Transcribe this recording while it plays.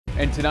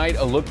And tonight,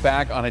 a look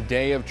back on a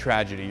day of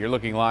tragedy. You're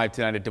looking live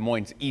tonight at Des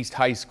Moines East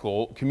High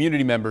School.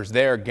 Community members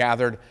there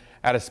gathered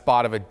at a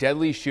spot of a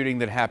deadly shooting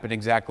that happened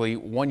exactly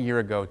 1 year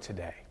ago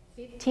today.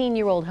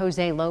 15-year-old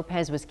Jose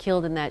Lopez was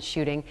killed in that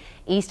shooting.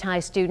 East High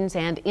students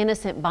and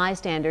innocent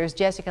bystanders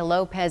Jessica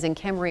Lopez and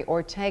Kemery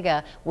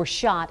Ortega were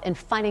shot and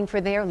fighting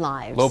for their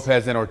lives.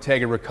 Lopez and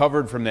Ortega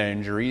recovered from their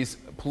injuries.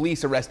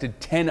 Police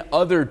arrested 10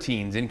 other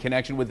teens in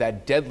connection with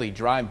that deadly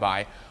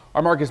drive-by.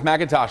 Our Marcus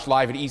McIntosh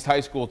live at East High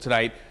School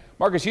tonight.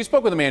 Marcus, you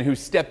spoke with a man who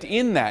stepped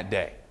in that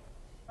day.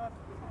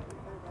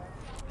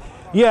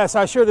 Yes,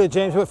 I sure did,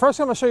 James. But first,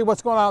 I'm going to show you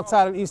what's going on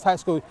outside at East High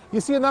School.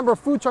 You see a number of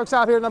food trucks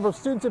out here, a number of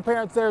students and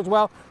parents there as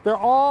well. They're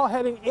all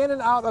heading in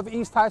and out of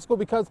East High School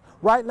because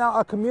right now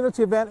a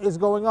community event is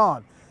going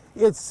on.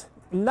 It's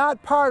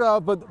not part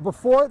of, but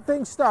before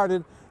things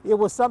started, it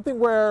was something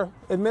where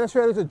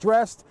administrators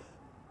addressed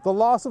the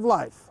loss of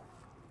life,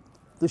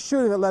 the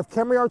shooting that left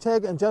Kemery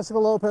Ortega and Jessica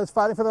Lopez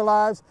fighting for their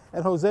lives,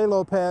 and Jose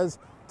Lopez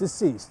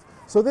deceased.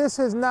 So this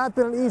has not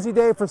been an easy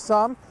day for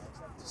some,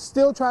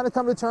 still trying to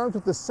come to terms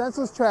with the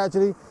senseless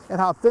tragedy and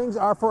how things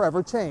are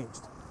forever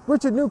changed.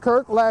 Richard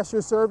Newkirk last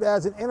year served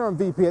as an interim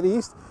VP at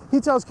East. He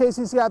tells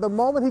KCCI the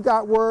moment he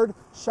got word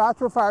shots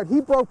were fired,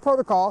 he broke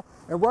protocol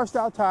and rushed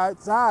outside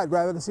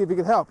rather than see if he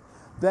could help.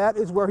 That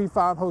is where he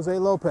found Jose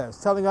Lopez,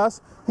 telling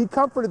us he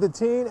comforted the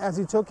teen as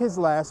he took his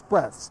last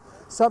breaths.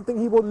 Something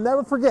he will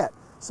never forget,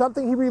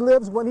 something he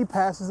relives when he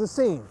passes the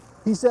scene.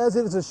 He says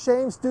it is a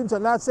shame students are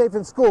not safe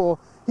in school.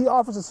 He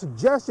offers a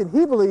suggestion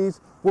he believes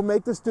will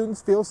make the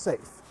students feel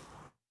safe.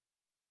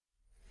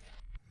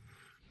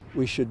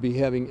 We should be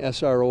having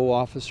SRO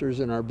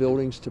officers in our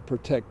buildings to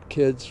protect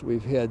kids.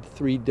 We've had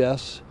 3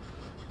 deaths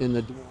in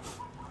the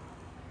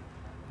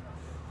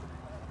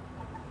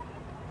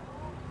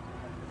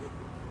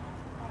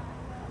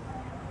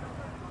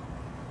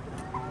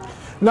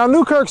Now,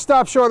 Newkirk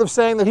stopped short of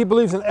saying that he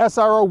believes an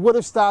SRO would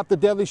have stopped the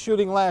deadly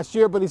shooting last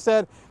year, but he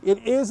said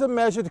it is a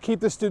measure to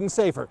keep the students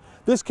safer.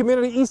 This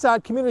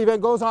Eastside community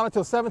event goes on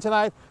until 7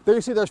 tonight. There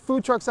you see there's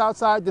food trucks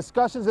outside,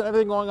 discussions and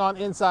everything going on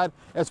inside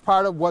as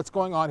part of what's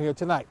going on here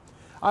tonight.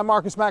 I'm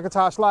Marcus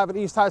McIntosh live at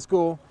East High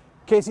School,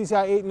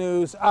 KCCI 8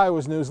 News,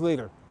 Iowa's news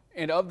leader.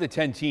 And of the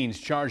 10 teens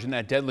charged in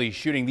that deadly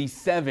shooting, these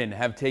 7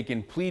 have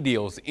taken plea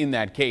deals in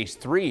that case.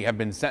 3 have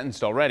been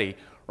sentenced already.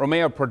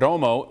 Romeo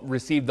Perdomo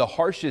received the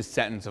harshest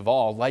sentence of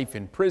all, life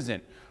in prison.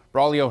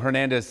 Braulio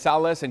Hernandez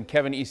Salas and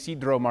Kevin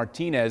Isidro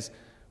Martinez,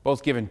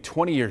 both given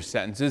 20-year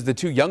sentences. The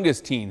 2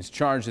 youngest teens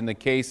charged in the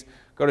case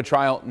go to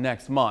trial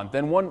next month.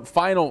 And one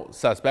final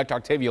suspect,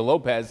 Octavio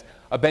Lopez,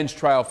 a bench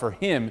trial for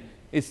him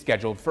is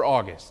scheduled for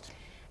August.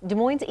 Des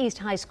Moines East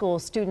High School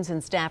students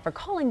and staff are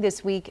calling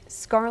this week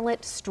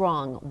Scarlet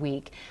Strong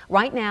Week.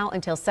 Right now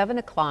until 7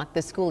 o'clock,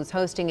 the school is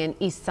hosting an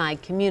East Side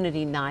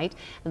Community Night.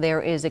 There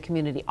is a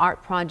community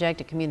art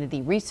project, a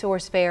community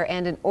resource fair,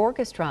 and an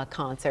orchestra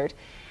concert.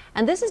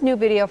 And this is new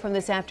video from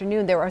this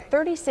afternoon. There are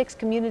 36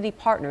 community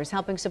partners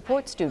helping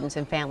support students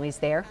and families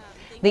there.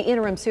 The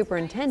interim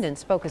superintendent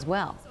spoke as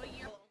well.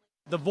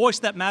 The voice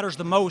that matters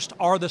the most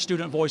are the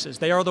student voices.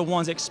 They are the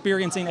ones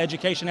experiencing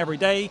education every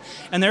day,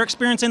 and they're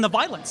experiencing the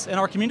violence in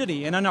our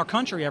community and in our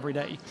country every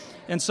day.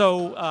 And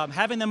so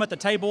having them at the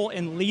table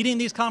and leading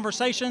these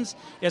conversations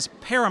is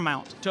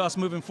paramount to us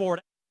moving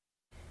forward.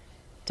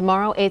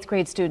 Tomorrow, 8th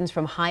grade students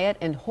from Hyatt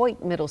and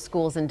Hoyt Middle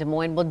Schools in Des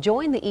Moines will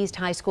join the East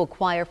High School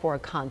Choir for a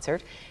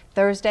concert.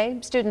 Thursday,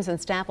 students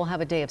and staff will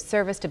have a day of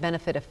service to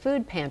benefit a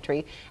food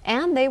pantry,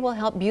 and they will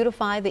help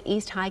beautify the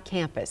East High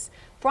campus.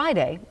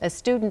 Friday, a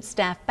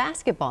student-staff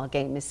basketball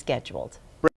game is scheduled.